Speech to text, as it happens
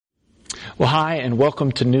Well, hi, and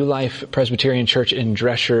welcome to New Life Presbyterian Church in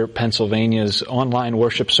Dresher, Pennsylvania's online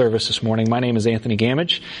worship service this morning. My name is Anthony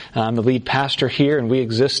Gamage. I'm the lead pastor here, and we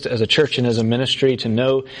exist as a church and as a ministry to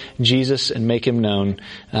know Jesus and make Him known.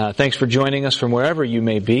 Thanks for joining us from wherever you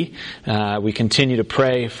may be. We continue to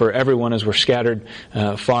pray for everyone as we're scattered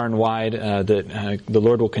far and wide, that the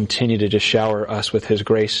Lord will continue to just shower us with His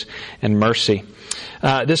grace and mercy.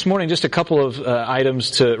 This morning, just a couple of items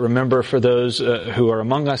to remember for those who are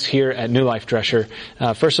among us here at New Life Dresher.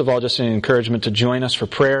 First of all, just an encouragement to join us for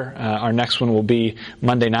prayer. Our next one will be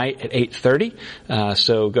Monday night at 8:30.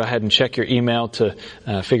 So go ahead and check your email to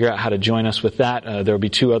figure out how to join us with that. There will be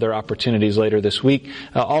 2 other opportunities later this week.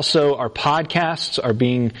 Also, our podcasts are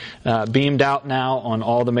being beamed out now on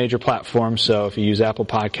all the major platforms. So if you use Apple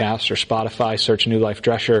Podcasts or Spotify, search New Life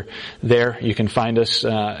Dresher. There you can find us,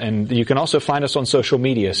 and you can also find us on social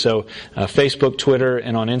media. So Facebook, Twitter,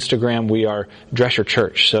 and on Instagram, we are Dresher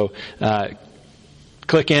Church. So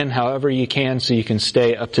click in however you can so you can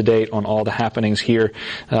stay up to date on all the happenings here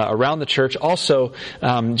around the church. Also,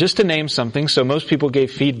 just to name something, so most people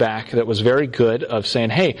gave feedback that was very good of saying,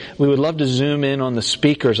 hey, we would love to zoom in on the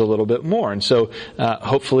speakers a little bit more. And so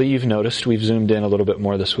hopefully you've noticed we've zoomed in a little bit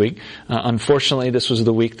more this week. Unfortunately, this was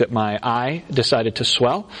the week that my eye decided to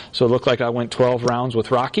swell. So it looked like I went 12 rounds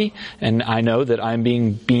with Rocky, and I know that I'm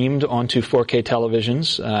being beamed onto 4K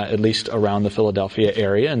televisions, at least around the Philadelphia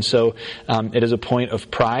area. And so it is a point of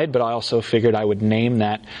pride, but I also figured I would name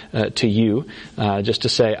that to you, just to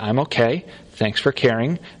say I'm okay. Thanks for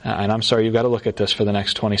caring, and I'm sorry you've got to look at this for the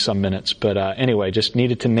next 20-some minutes. But anyway, just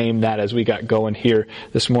needed to name that as we got going here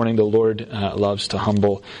this morning. The Lord loves to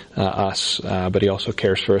humble us, but He also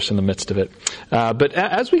cares for us in the midst of it. But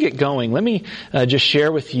as we get going, let me just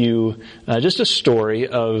share with you just a story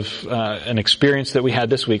of an experience that we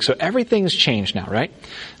had this week. So everything's changed now, right?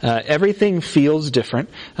 Everything feels different.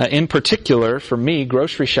 In particular, for me,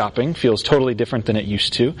 grocery shopping feels totally different than it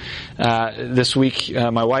used to. This week,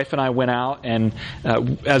 my wife and I went out, and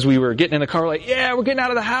as we were getting in the car, we're like, yeah, we're getting out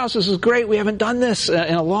of the house. This is great. We haven't done this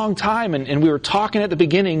in a long time. And we were talking at the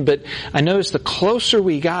beginning, but I noticed the closer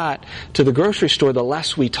we got to the grocery store, the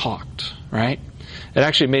less we talked, right? It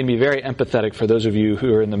actually made me very empathetic for those of you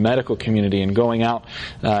who are in the medical community and going out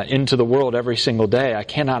into the world every single day. I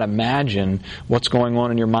cannot imagine what's going on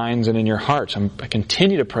in your minds and in your hearts. I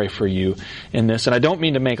continue to pray for you in this, and I don't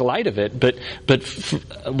mean to make light of it, but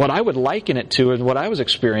what I would liken it to and what I was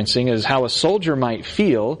experiencing is how a soldier might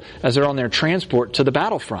feel as they're on their transport to the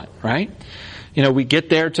battlefront, right? You know, we get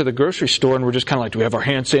there to the grocery store and we're just kind of like, do we have our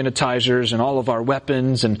hand sanitizers and all of our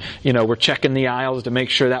weapons? And, you know, we're checking the aisles to make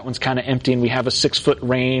sure that one's kind of empty and we have a 6-foot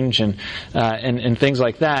range and things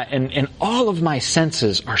like that. And all of my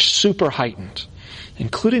senses are super heightened,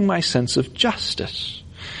 including my sense of justice.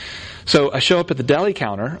 So I show up at the deli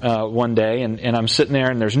counter one day, and I'm sitting there,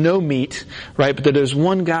 and there's no meat, right? But there's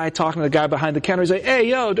one guy talking to the guy behind the counter. He's like, hey,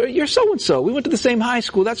 yo, you're so-and-so. We went to the same high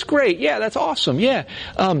school. That's great. Yeah, that's awesome. Yeah.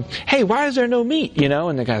 Hey, why is there no meat? You know,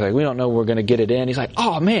 and the guy's like, we don't know we're going to get it in. He's like,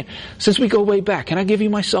 oh, man, since we go way back, can I give you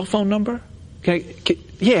my cell phone number?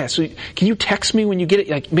 Yeah, so can you text me when you get it,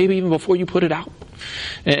 like maybe even before you put it out?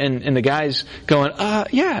 And the guy's going,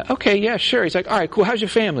 yeah, okay, yeah, sure. He's like, all right, cool. How's your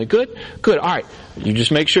family? Good? Good. All right. You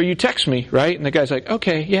just make sure you text me, right? And the guy's like,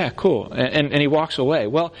 okay, yeah, cool. And he walks away.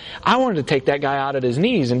 Well, I wanted to take that guy out at his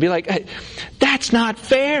knees and be like, hey, that's not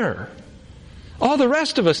fair. All the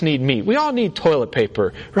rest of us need meat. We all need toilet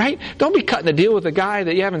paper, right? Don't be cutting a deal with a guy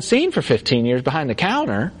that you haven't seen for 15 years behind the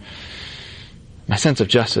counter. My sense of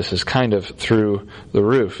justice is kind of through the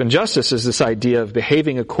roof. And justice is this idea of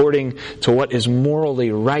behaving according to what is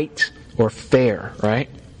morally right or fair, right?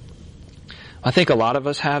 I think a lot of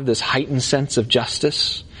us have this heightened sense of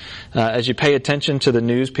justice. As you pay attention to the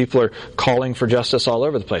news, people are calling for justice all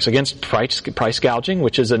over the place. Against price gouging,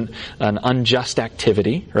 which is an unjust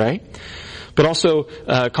activity, right? But also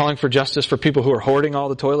calling for justice for people who are hoarding all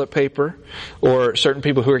the toilet paper, or certain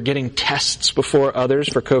people who are getting tests before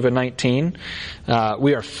others for COVID-19.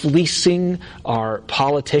 We are fleecing our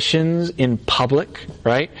politicians in public,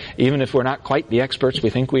 right? Even if we're not quite the experts we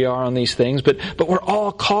think we are on these things, but we're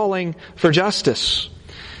all calling for justice.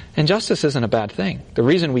 And justice isn't a bad thing. The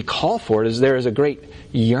reason we call for it is there is a great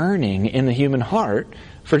yearning in the human heart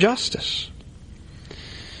for justice.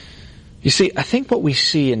 You see, I think what we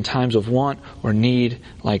see in times of want or need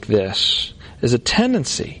like this is a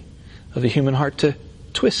tendency of the human heart to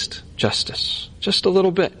twist justice just a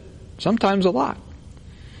little bit, sometimes a lot.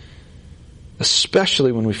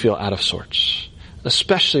 Especially when we feel out of sorts.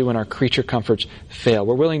 Especially when our creature comforts fail.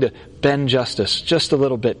 We're willing to bend justice just a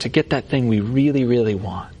little bit to get that thing we really, really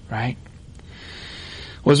want, right?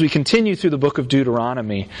 Well, as we continue through the book of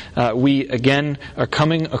Deuteronomy, we again are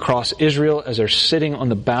coming across Israel as they're sitting on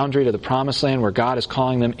the boundary to the promised land where God is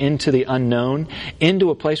calling them into the unknown,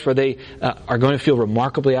 into a place where they are going to feel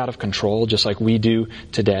remarkably out of control, just like we do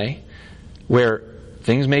today, where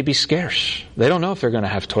things may be scarce. They don't know if they're going to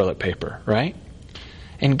have toilet paper, right?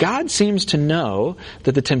 And God seems to know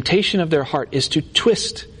that the temptation of their heart is to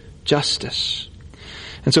twist justice.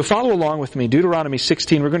 And so follow along with me. Deuteronomy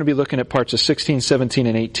 16, we're going to be looking at parts of 16, 17,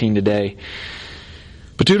 and 18 today.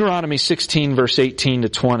 But Deuteronomy 16, verse 18 to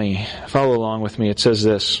 20, follow along with me. It says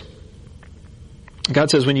this.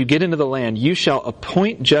 God says, when you get into the land, you shall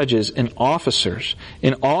appoint judges and officers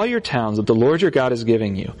in all your towns that the Lord your God is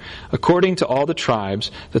giving you, according to all the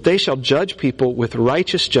tribes, that they shall judge people with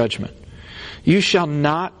righteous judgment. You shall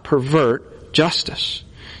not pervert justice.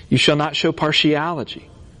 You shall not show partiality.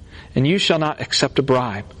 And you shall not accept a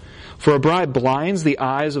bribe. For a bribe blinds the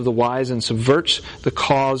eyes of the wise and subverts the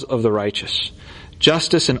cause of the righteous.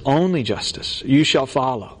 Justice and only justice you shall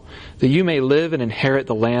follow, that you may live and inherit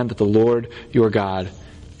the land that the Lord your God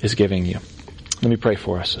is giving you. Let me pray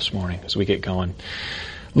for us this morning as we get going.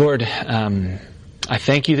 Lord, I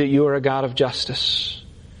thank you that you are a God of justice.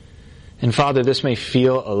 And Father, this may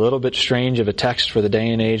feel a little bit strange of a text for the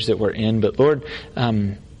day and age that we're in, but Lord,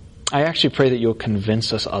 I actually pray that you'll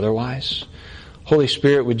convince us otherwise. Holy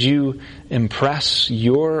Spirit, would you impress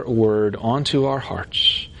your word onto our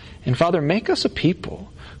hearts? And Father, make us a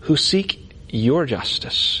people who seek your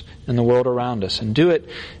justice in the world around us and do it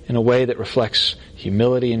in a way that reflects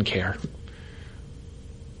humility and care.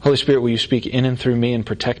 Holy Spirit, will you speak in and through me and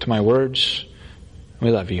protect my words?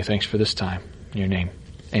 We love you. Thanks for this time. In your name,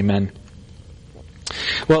 amen.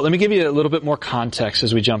 Well, let me give you a little bit more context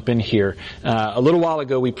as we jump in here. A little while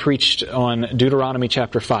ago, we preached on Deuteronomy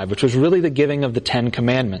chapter 5, which was really the giving of the Ten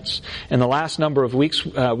Commandments. In the last number of weeks,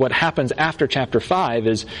 what happens after chapter 5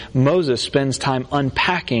 is Moses spends time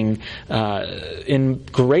unpacking in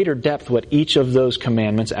greater depth what each of those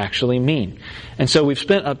commandments actually mean. And so we've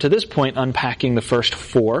spent up to this point unpacking the first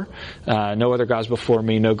 4, no other gods before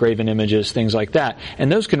me, no graven images, things like that. And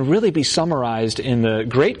those can really be summarized in the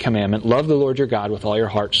great commandment, love the Lord your God with all your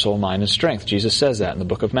heart, soul, mind, and strength. Jesus says that in the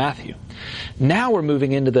book of Matthew. Now we're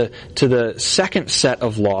moving into the second set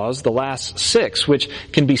of laws, the last 6, which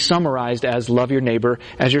can be summarized as love your neighbor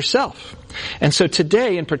as yourself. And so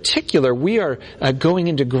today, in particular, we are going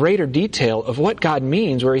into greater detail of what God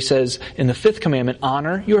means where he says in the 5th commandment,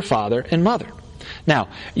 honor your father and mother. Now,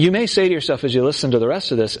 you may say to yourself as you listen to the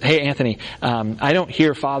rest of this, hey, Anthony, I don't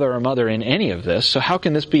hear father or mother in any of this, so how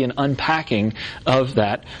can this be an unpacking of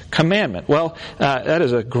that commandment? Well, that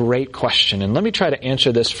is a great question, and let me try to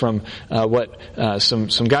answer this from what some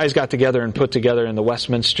guys got together and put together in the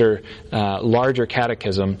Westminster Larger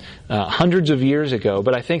Catechism hundreds of years ago,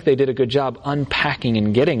 but I think they did a good job unpacking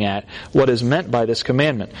and getting at what is meant by this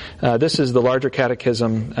commandment. This is the Larger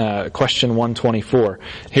Catechism, question 124.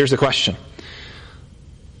 Here's the question.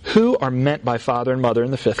 Who are meant by father and mother in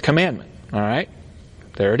the 5th commandment? All right?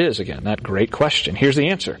 There it is again, that great question. Here's the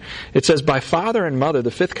answer. It says, by father and mother, the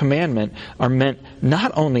 5th commandment are meant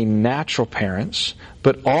not only natural parents,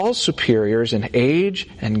 but all superiors in age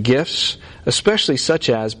and gifts, especially such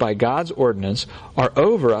as, by God's ordinance, are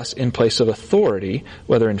over us in place of authority,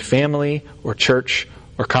 whether in family or church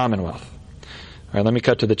or commonwealth. All right, let me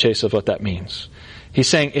cut to the chase of what that means. He's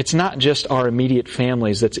saying it's not just our immediate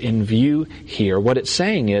families that's in view here. What it's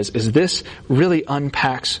saying is this really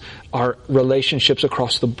unpacks our relationships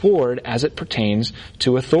across the board as it pertains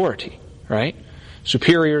to authority, right?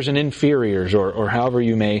 Superiors and inferiors, or however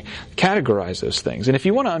you may categorize those things. And if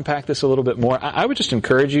you want to unpack this a little bit more, I would just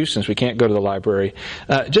encourage you, since we can't go to the library,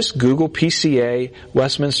 just Google PCA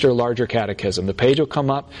Westminster Larger Catechism. The page will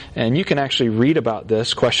come up, and you can actually read about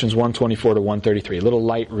this, questions 124 to 133. A little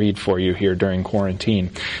light read for you here during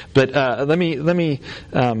quarantine. But let me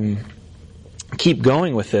keep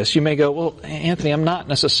going with this. You may go, well, Anthony, I'm not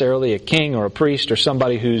necessarily a king or a priest or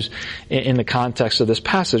somebody who's in the context of this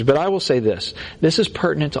passage, but I will say this. This is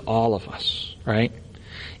pertinent to all of us, right?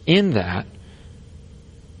 In that,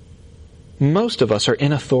 most of us are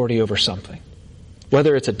in authority over something.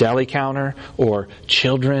 Whether it's a deli counter or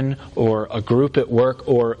children or a group at work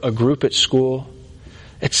or a group at school,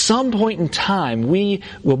 at some point in time, we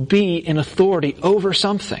will be in authority over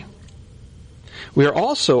something. We are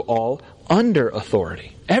also all under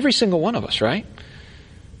authority. Every single one of us, right?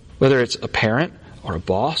 Whether it's a parent or a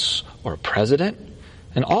boss or a president.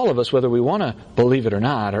 And all of us, whether we want to believe it or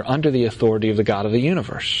not, are under the authority of the God of the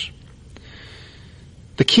universe.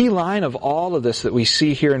 The key line of all of this that we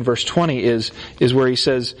see here in verse 20 is where he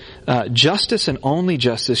says, justice and only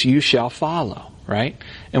justice you shall follow, right?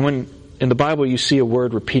 And when in the Bible you see a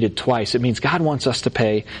word repeated twice, it means God wants us to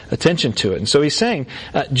pay attention to it. And so he's saying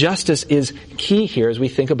justice is key here as we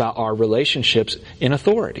think about our relationships in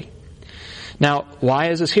authority. Now, why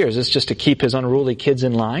is this here? Is this just to keep his unruly kids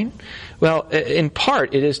in line? Well, in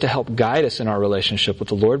part, it is to help guide us in our relationship with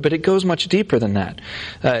the Lord, but it goes much deeper than that.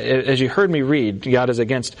 As you heard me read, God is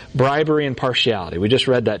against bribery and partiality. We just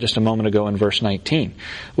read that just a moment ago in verse 19.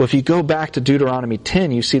 Well, if you go back to Deuteronomy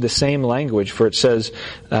 10, you see the same language, for it says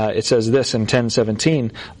this in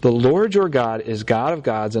 10:17, "The Lord your God is God of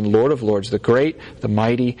gods and Lord of lords, the great, the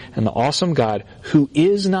mighty, and the awesome God, who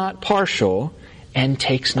is not partial and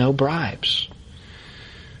takes no bribes."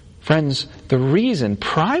 Friends, the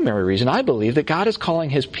primary reason, I believe, that God is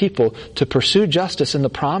calling his people to pursue justice in the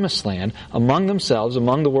promised land, among themselves,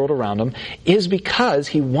 among the world around them, is because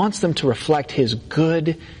he wants them to reflect his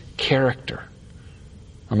good character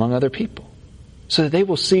among other people, so that they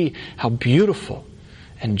will see how beautiful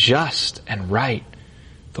and just and right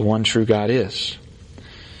the one true God is.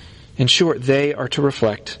 In short, they are to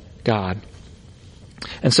reflect God.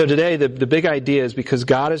 And so today, the big idea is, because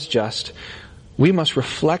God is just, we must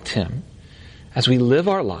reflect him as we live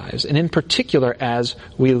our lives, and in particular as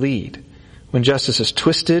we lead. When justice is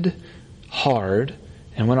twisted, hard,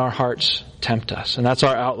 and when our hearts tempt us. And that's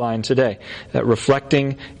our outline today. That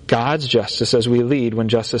reflecting God's justice as we lead when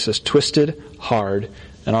justice is twisted, hard,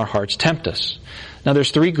 and our hearts tempt us. Now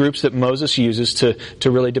there's three groups that Moses uses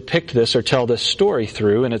to really depict this or tell this story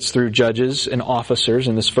through, and it's through judges and officers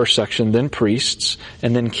in this first section, then priests,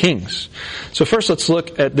 and then kings. So first let's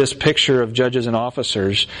look at this picture of judges and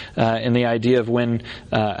officers and the idea of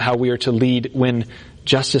how we are to lead when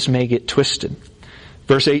justice may get twisted.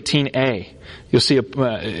 Verse 18a, you'll see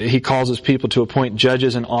he calls his people to appoint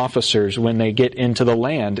judges and officers when they get into the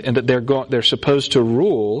land, and that they're supposed to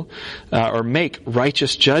rule or make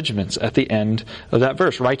righteous judgments at the end of that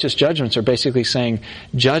verse. Righteous judgments are basically saying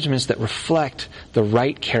judgments that reflect the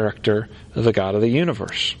right character of the God of the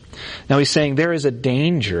universe. Now he's saying there is a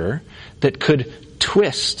danger that could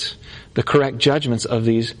twist the correct judgments of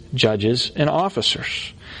these judges and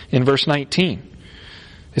officers. In verse 19,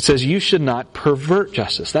 it says, "You should not pervert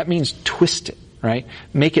justice." That means twist it, right?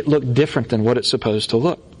 Make it look different than what it's supposed to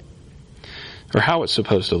look, or how it's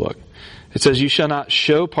supposed to look. It says, "You shall not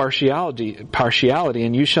show partiality,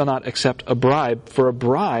 and you shall not accept a bribe, for a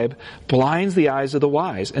bribe blinds the eyes of the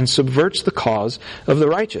wise and subverts the cause of the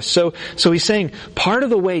righteous." So he's saying part of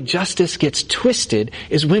the way justice gets twisted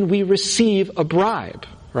is when we receive a bribe,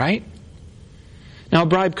 right? Now, a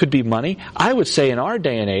bribe could be money. I would say in our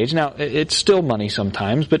day and age, now it's still money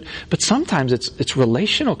sometimes, but sometimes it's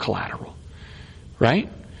relational collateral, right?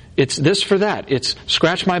 It's this for that. It's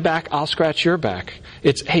scratch my back, I'll scratch your back.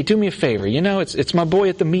 It's, hey, do me a favor. It's my boy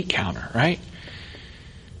at the meat counter, right?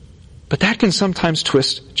 But that can sometimes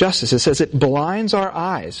twist justice. It says it blinds our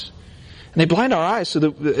eyes. And they blind our eyes so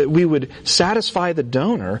that we would satisfy the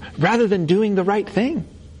donor rather than doing the right thing.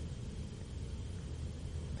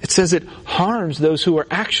 It says it harms those who are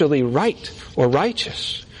actually right or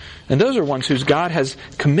righteous. And those are ones whose God has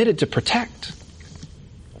committed to protect.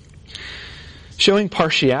 Showing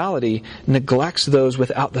partiality neglects those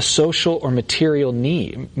without the social or material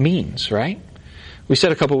means, right? We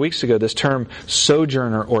said a couple of weeks ago this term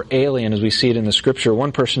sojourner or alien, as we see it in the Scripture.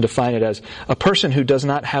 One person defined it as a person who does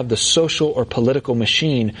not have the social or political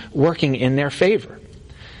machine working in their favor.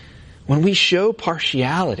 When we show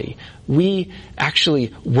partiality, we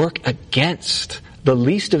actually work against the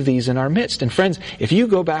least of these in our midst. And friends, if you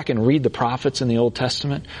go back and read the prophets in the Old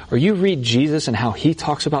Testament, or you read Jesus and how he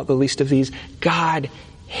talks about the least of these, God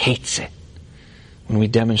hates it when we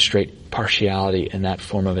demonstrate partiality in that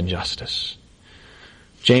form of injustice.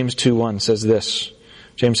 James 2:1 says this.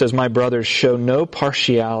 James says, "My brothers, show no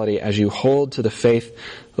partiality as you hold to the faith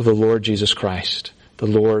of the Lord Jesus Christ, the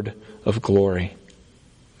Lord of glory."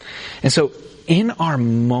 And so, in our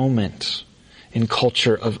moment in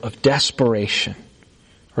culture of desperation,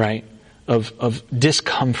 right, of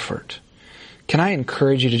discomfort, can I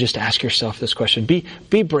encourage you to just ask yourself this question?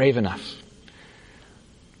 Be brave enough.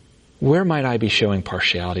 Where might I be showing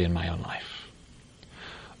partiality in my own life?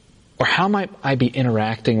 Or how might I be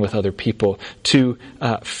interacting with other people to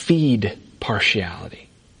feed partiality?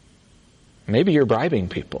 Maybe you're bribing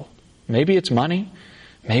people. Maybe it's money.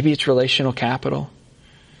 Maybe it's relational capital.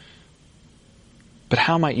 But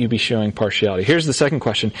how might you be showing partiality? Here's the second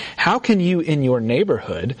question. How can you in your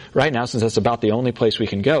neighborhood, right now, since that's about the only place we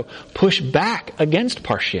can go, push back against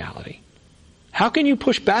partiality? How can you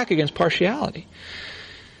push back against partiality?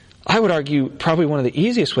 I would argue probably one of the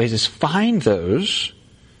easiest ways is find those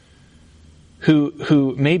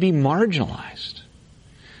who may be marginalized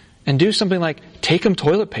And do something like take them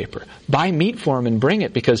toilet paper, buy meat for them and bring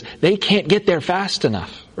it because they can't get there fast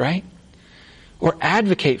enough, right? Or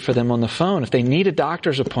advocate for them on the phone if they need a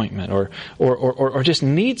doctor's appointment or just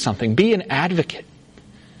need something. Be an advocate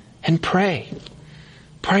and pray.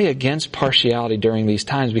 Pray against partiality during these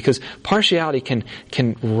times because partiality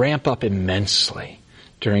can ramp up immensely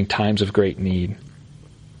during times of great need.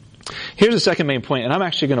 Here's the second main point, and I'm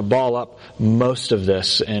actually going to ball up most of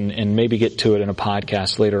this and maybe get to it in a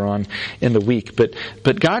podcast later on in the week. But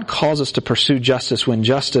God calls us to pursue justice when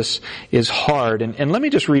justice is hard. And let me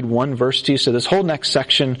just read one verse to you. So this whole next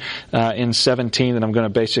section in 17 that I'm going to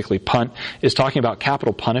basically punt is talking about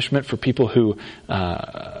capital punishment for people who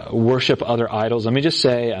worship other idols. Let me just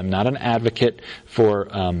say I'm not an advocate for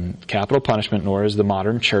capital punishment, nor is the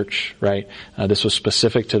modern church, right? This was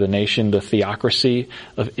specific to the nation, the theocracy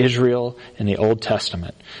of Israel in the Old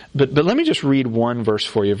Testament. But let me just read one verse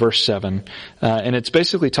for you, verse 7. And it's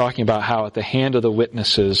basically talking about how at the hand of the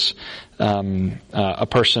witnesses, a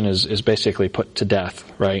person is basically put to death,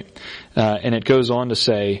 right? And it goes on to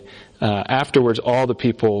say, afterwards all the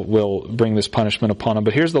people will bring this punishment upon them.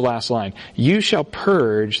 But here's the last line. You shall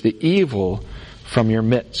purge the evil from your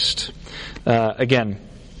midst. Again,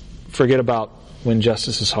 forget about when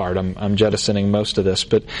justice is hard. I'm jettisoning most of this,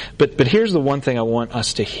 but here's the one thing I want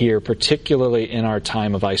us to hear, particularly in our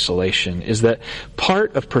time of isolation, is that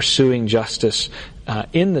part of pursuing justice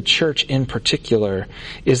in the church in particular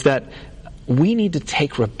is that we need to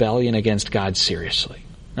take rebellion against God seriously.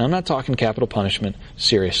 Now, I'm not talking capital punishment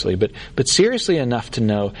seriously, but seriously enough to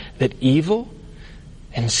know that evil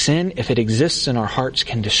and sin, if it exists in our hearts,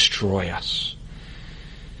 can destroy us.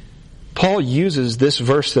 Paul uses this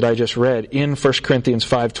verse that I just read in 1 Corinthians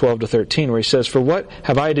 5:12-13, where he says, "For what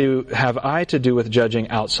have I to do with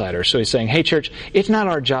judging outsiders?" So he's saying, hey church, it's not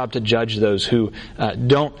our job to judge those who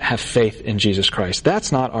don't have faith in Jesus Christ.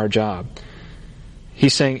 That's not our job.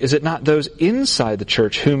 He's saying, is it not those inside the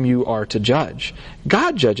church whom you are to judge?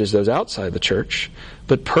 God judges those outside the church,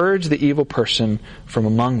 but purge the evil person from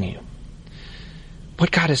among you. What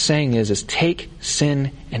God is saying is take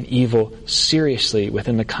sin and evil seriously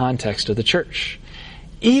within the context of the church,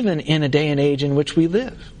 even in a day and age in which we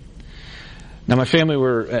live. Now, my family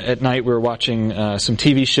at night we were watching some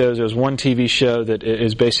TV shows. There was one TV show that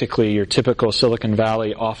is basically your typical Silicon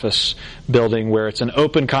Valley office building where it's an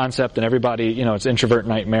open concept and everybody, it's introvert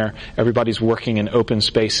nightmare. Everybody's working in open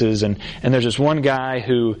spaces and there's this one guy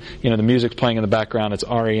who, the music's playing in the background. It's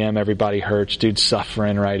REM. Everybody hurts. Dude's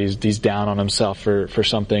suffering, right? He's down on himself for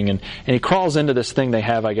something and he crawls into this thing they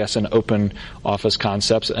have, I guess, an open office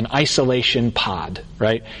concept, an isolation pod,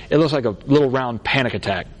 right? It looks like a little round panic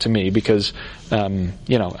attack to me because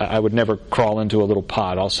I would never crawl into a little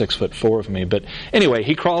pod, all 6'4" of me. But anyway,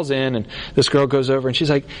 he crawls in and this girl goes over and she's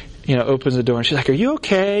like, opens the door and she's like, "Are you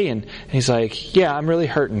okay?" And he's like, "Yeah, I'm really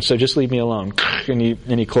hurting, so just leave me alone." And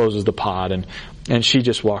he closes the pod and she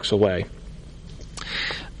just walks away.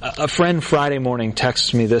 A friend Friday morning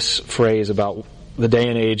texts me this phrase about the day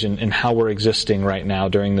and age and how we're existing right now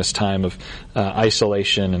during this time of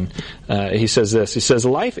isolation. And he says this. He says,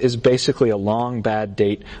 "Life is basically a long, bad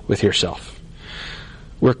date with yourself.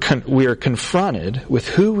 We are confronted with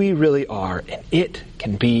who we really are, and it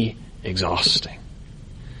can be exhausting."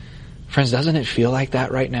 Friends, doesn't it feel like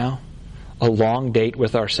that right now? A long date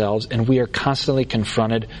with ourselves, and we are constantly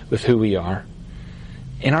confronted with who we are.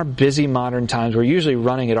 In our busy modern times, we're usually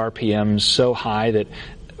running at RPMs so high that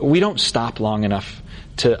we don't stop long enough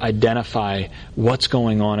to identify what's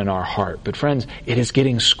going on in our heart. But friends, it is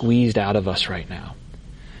getting squeezed out of us right now.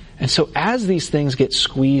 And so as these things get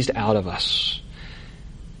squeezed out of us,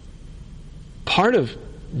 part of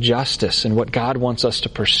justice and what God wants us to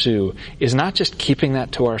pursue is not just keeping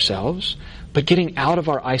that to ourselves, but getting out of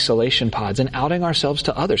our isolation pods and outing ourselves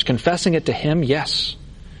to others. Confessing it to Him, yes.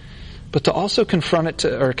 But to also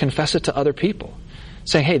confess it to other people.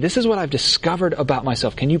 Saying, hey, this is what I've discovered about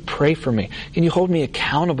myself. Can you pray for me? Can you hold me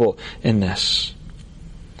accountable in this?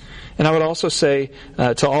 And I would also say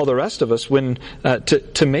to all the rest of us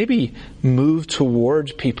to maybe move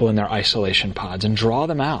towards people in their isolation pods and draw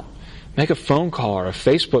them out. Make a phone call or a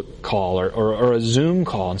Facebook call or a Zoom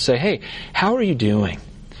call and say, hey, how are you doing?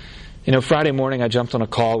 Friday morning I jumped on a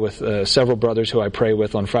call with several brothers who I pray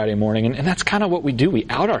with on Friday morning, and that's kind of what we do. We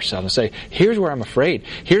out ourselves and say, here's where I'm afraid.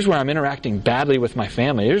 Here's where I'm interacting badly with my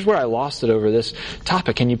family. Here's where I lost it over this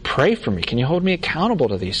topic. Can you pray for me? Can you hold me accountable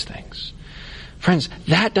to these things? Friends,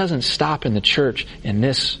 that doesn't stop in the church in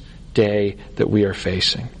this day that we are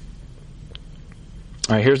facing.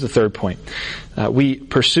 All right, here's the third point. We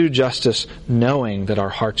pursue justice knowing that our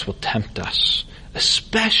hearts will tempt us,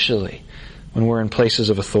 especially when we're in places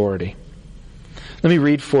of authority. Let me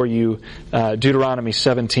read for you Deuteronomy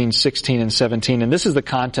 17, 16, and 17. And this is the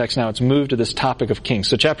context now. It's moved to this topic of kings.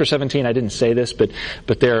 So chapter 17, I didn't say this, but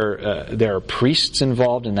there are priests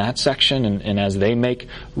involved in that section, and as they make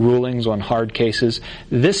rulings on hard cases.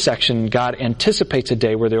 This section, God anticipates a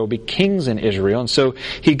day where there will be kings in Israel. And so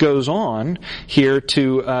he goes on here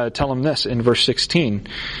to tell them this in verse 16.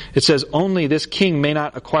 It says, "Only this king may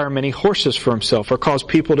not acquire many horses for himself, or cause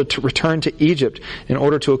people to return to Egypt in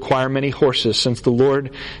order to acquire many horses, since the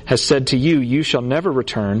Lord has said to you, you shall never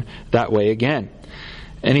return that way again.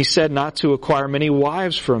 And he said not to acquire many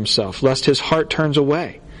wives for himself, lest his heart turns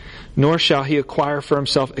away. Nor shall he acquire for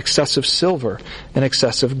himself excessive silver and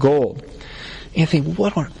excessive gold." Anthony,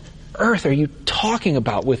 what on earth are you talking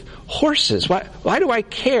about with horses? Why do I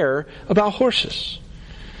care about horses?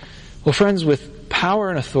 Well, friends, with power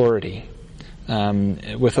and authority,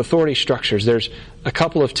 with authority structures, there's a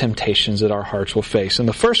couple of temptations that our hearts will face. And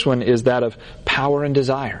the first one is that of power and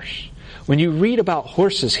desires. When you read about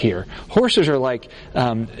horses here, horses are like,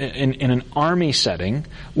 in an army setting,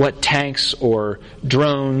 what tanks or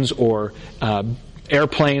drones or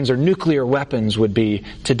airplanes or nuclear weapons would be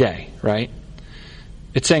today, right?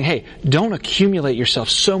 It's saying, hey, don't accumulate yourself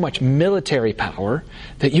so much military power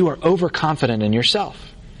that you are overconfident in yourself.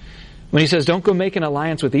 When he says don't go make an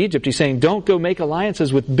alliance with Egypt, he's saying don't go make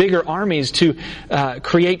alliances with bigger armies to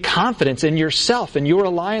create confidence in yourself and your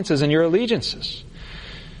alliances and your allegiances.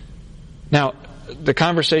 Now, the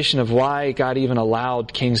conversation of why God even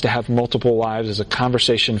allowed kings to have multiple wives is a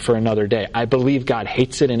conversation for another day. I believe God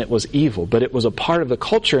hates it and it was evil, but it was a part of the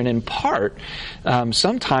culture, and in part,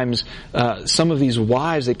 sometimes some of these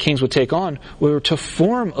wives that kings would take on were to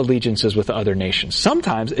form allegiances with other nations.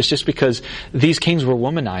 Sometimes it's just because these kings were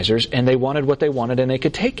womanizers and they wanted what they wanted and they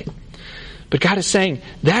could take it. But God is saying,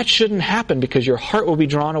 that shouldn't happen because your heart will be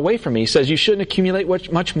drawn away from me. He says you shouldn't accumulate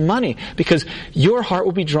much money because your heart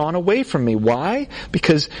will be drawn away from me. Why?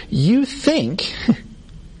 Because you think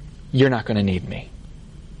you're not going to need me.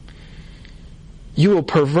 You will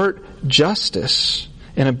pervert justice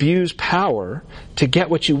and abuse power to get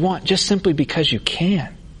what you want just simply because you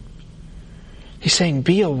can. He's saying,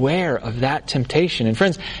 be aware of that temptation. And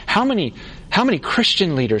friends, how many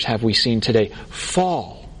Christian leaders have we seen today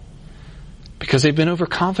fall? Because they've been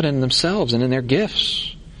overconfident in themselves and in their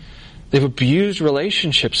gifts. They've abused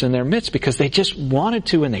relationships in their midst because they just wanted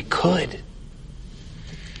to and they could.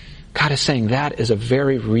 God is saying that is a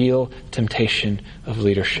very real temptation of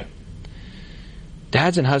leadership.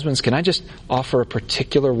 Dads and husbands, can I just offer a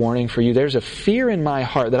particular warning for you? There's a fear in my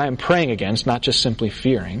heart that I am praying against, not just simply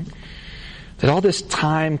fearing, that all this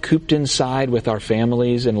time cooped inside with our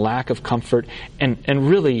families and lack of comfort and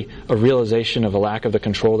really a realization of a lack of the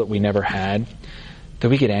control that we never had, that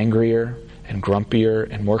we get angrier and grumpier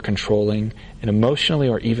and more controlling and emotionally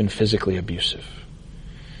or even physically abusive.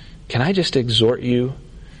 Can I just exhort you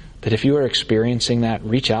that if you are experiencing that,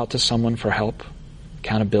 reach out to someone for help,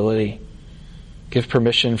 accountability, give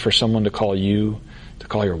permission for someone to call you, to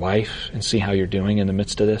call your wife and see how you're doing in the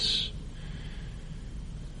midst of this.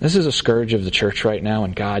 This is a scourge of the church right now,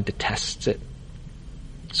 and God detests it.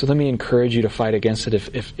 So let me encourage you to fight against it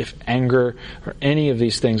if anger or any of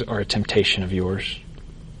these things are a temptation of yours.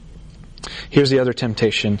 Here's the other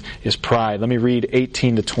temptation, is pride. Let me read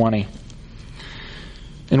 18 to 20.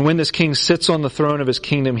 "And when this king sits on the throne of his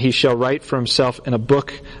kingdom, he shall write for himself in a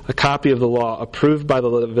book a copy of the law approved by the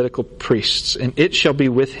Levitical priests, and it shall be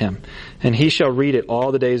with him, and he shall read it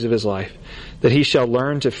all the days of his life, that he shall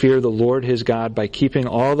learn to fear the Lord his God by keeping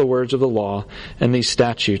all the words of the law and these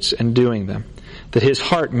statutes and doing them, that his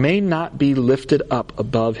heart may not be lifted up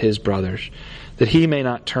above his brothers, that he may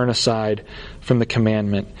not turn aside from the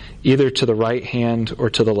commandment, either to the right hand or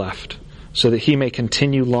to the left, so that he may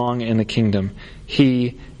continue long in the kingdom,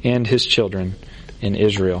 he and his children in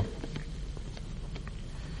Israel."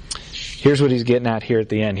 Here's what he's getting at here at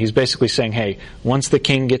the end. He's basically saying, hey, once the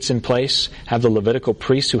king gets in place, have the Levitical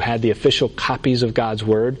priests who had the official copies of God's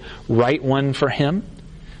word write one for him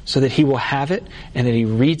so that he will have it and that he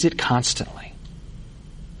reads it constantly.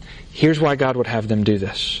 Here's why God would have them do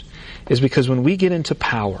this, is because when we get into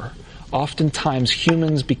power, oftentimes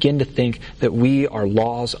humans begin to think that we are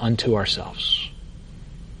laws unto ourselves.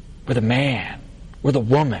 We're the man. We're the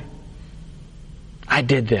woman. I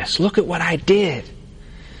did this. Look at what I did.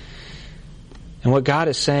 And what God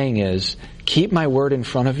is saying is, keep my word in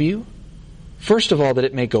front of you. First of all, that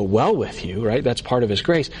it may go well with you, right? That's part of His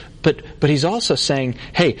grace. But He's also saying,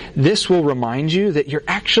 hey, this will remind you that you're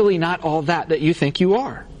actually not all that you think you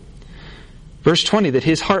are. Verse 20, that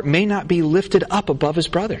his heart may not be lifted up above his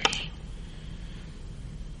brothers.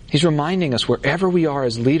 He's reminding us wherever we are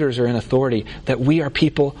as leaders or in authority that we are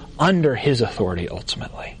people under His authority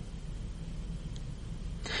ultimately.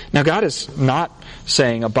 Now, God is not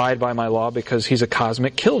saying abide by my law because He's a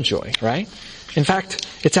cosmic killjoy, right? In fact,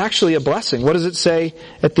 it's actually a blessing. What does it say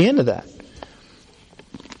at the end of that?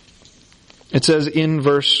 It says in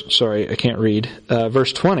verse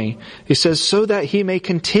 20, He says, so that He may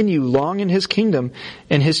continue long in His kingdom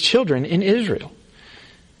and His children in Israel.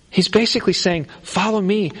 He's basically saying, follow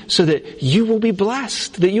me so that you will be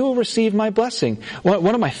blessed, that you will receive my blessing.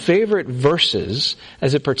 One of my favorite verses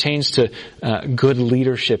as it pertains to good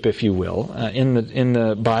leadership, if you will, in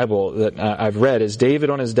the Bible that I've read is David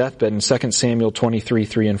on his deathbed in 2 Samuel 23,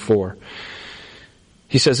 3 and 4.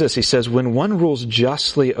 He says this, he says, when one rules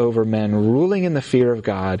justly over men, ruling in the fear of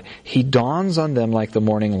God, he dawns on them like the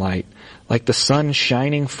morning light, like the sun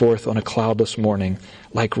shining forth on a cloudless morning,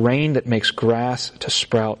 like rain that makes grass to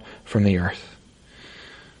sprout from the earth.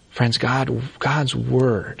 Friends, God's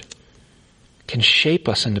Word can shape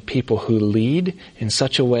us into people who lead in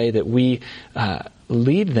such a way that we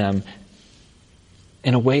lead them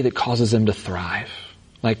in a way that causes them to thrive.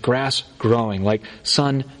 Like grass growing, like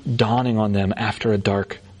sun dawning on them after a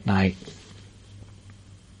dark night.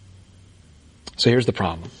 So here's the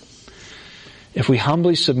problem. If we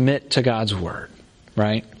humbly submit to God's Word,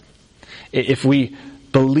 right? If we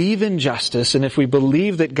believe in justice and if we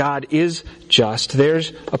believe that God is just,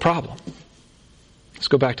 there's a problem. Let's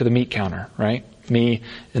go back to the meat counter, right? Me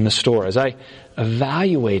in the store. As I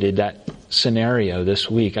evaluated that scenario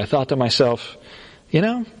this week, I thought to myself,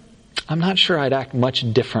 I'm not sure I'd act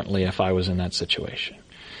much differently if I was in that situation.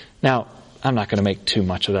 Now, I'm not going to make too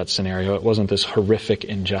much of that scenario. It wasn't this horrific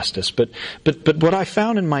injustice. But what I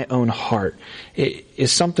found in my own heart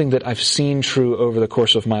is something that I've seen true over the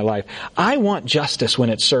course of my life. I want justice when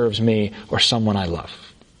it serves me or someone I love.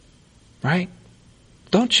 Right?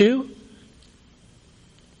 Don't you?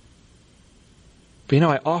 But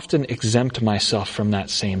I often exempt myself from that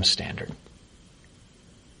same standard.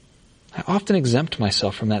 I often exempt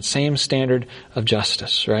myself from that same standard of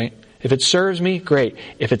justice, right? If it serves me, great.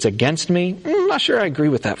 If it's against me, I'm not sure I agree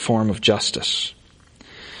with that form of justice.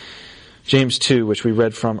 James 2, which we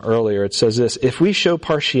read from earlier, it says this, if we show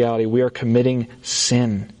partiality, we are committing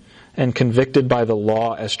sin and convicted by the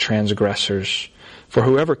law as transgressors. For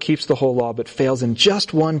whoever keeps the whole law but fails in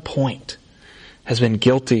just one point has been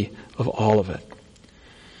guilty of all of it.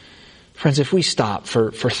 Friends, if we stop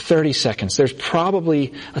for 30 seconds, there's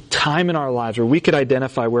probably a time in our lives where we could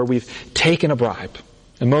identify where we've taken a bribe,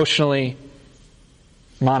 emotionally,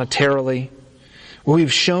 monetarily, where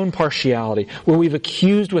we've shown partiality, where we've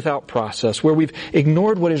accused without process, where we've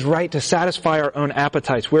ignored what is right to satisfy our own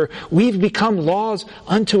appetites, where we've become laws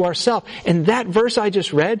unto ourselves. And that verse I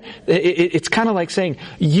just read, it's kind of like saying,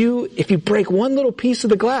 if you break one little piece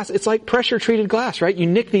of the glass, it's like pressure-treated glass, right? You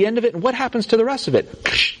nick the end of it, and what happens to the rest of it?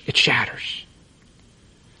 It shatters.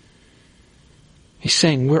 He's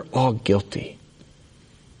saying we're all guilty.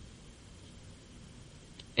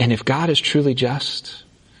 And if God is truly just,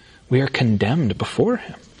 we are condemned before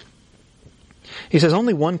Him. He says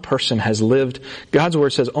only one person has lived, God's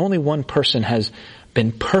Word says only one person has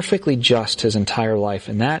been perfectly just his entire life,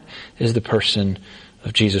 and that is the person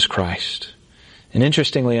of Jesus Christ. And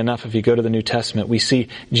interestingly enough, if you go to the New Testament, we see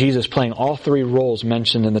Jesus playing all three roles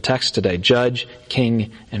mentioned in the text today, judge,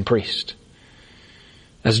 king, and priest.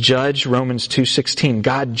 As judge, Romans 2:16,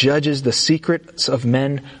 God judges the secrets of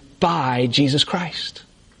men by Jesus Christ.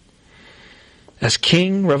 As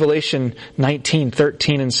king, Revelation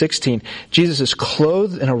 19:13 and 16, Jesus is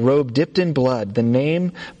clothed in a robe dipped in blood. The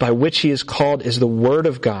name by which He is called is the Word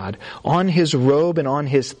of God. On His robe and on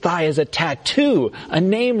His thigh is a tattoo, a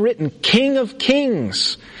name written, King of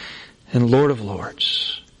Kings and Lord of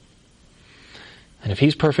Lords. And if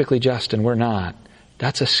He's perfectly just and we're not,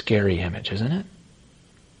 that's a scary image, isn't it?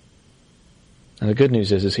 And the good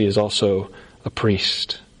news is He is also a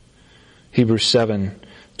priest. Hebrews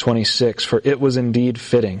 7:26, for it was indeed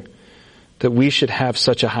fitting that we should have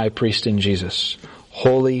such a high priest in Jesus,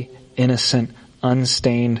 holy, innocent,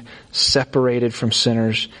 unstained, separated from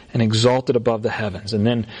sinners, and exalted above the heavens. And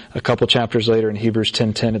then a couple chapters later in Hebrews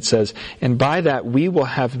 10:10 it says, and by that we will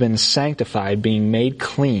have been sanctified, being made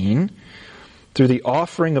clean, through the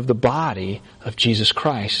offering of the body of Jesus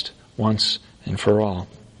Christ once and for all.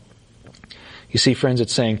 You see, friends,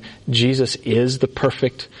 it's saying Jesus is the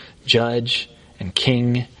perfect judge and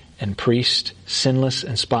king and priest, sinless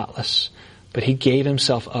and spotless. But He gave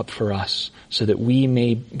Himself up for us so that we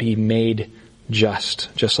may be made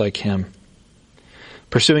just like Him.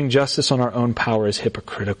 Pursuing justice on our own power is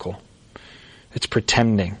hypocritical. It's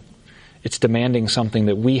pretending. It's demanding something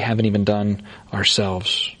that we haven't even done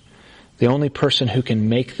ourselves. The only person who can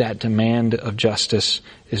make that demand of justice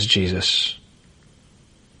is Jesus.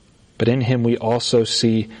 But in him we also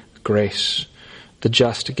see grace, the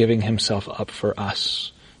just giving himself up for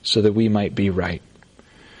us so that we might be right.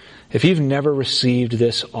 If you've never received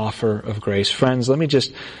this offer of grace, friends, let me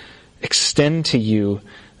just extend to you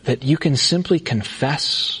that you can simply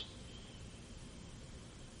confess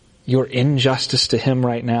your injustice to him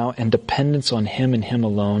right now and dependence on him and him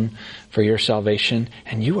alone for your salvation,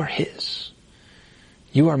 and you are his.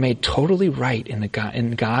 You are made totally right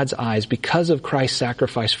in God's eyes because of Christ's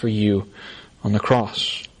sacrifice for you on the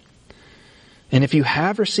cross. And if you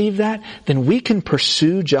have received that, then we can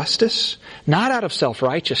pursue justice, not out of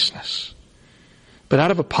self-righteousness, but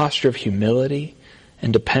out of a posture of humility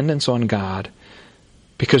and dependence on God,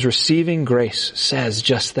 because receiving grace says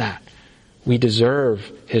just that. We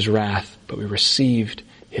deserve his wrath, but we received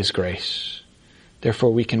his grace.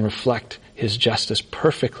 Therefore, we can reflect his justice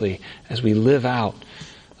perfectly as we live out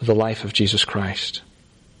the life of Jesus Christ.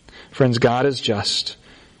 Friends, God is just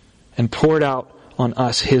and poured out on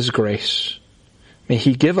us his grace. May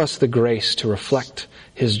he give us the grace to reflect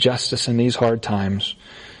his justice in these hard times,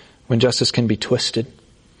 when justice can be twisted,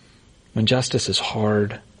 when justice is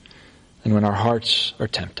hard, and when our hearts are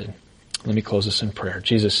tempted. Let me close this in prayer.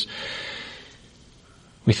 Jesus,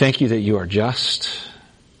 we thank you that you are just,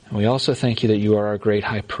 and we also thank you that you are our great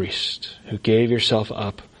high priest who gave yourself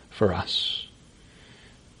up for us.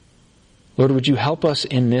 Lord, would you help us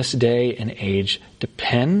in this day and age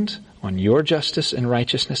depend on your justice and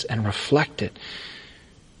righteousness and reflect it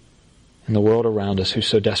in the world around us who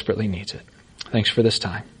so desperately needs it. Thanks for this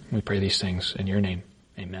time. We pray these things in your name.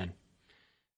 Amen.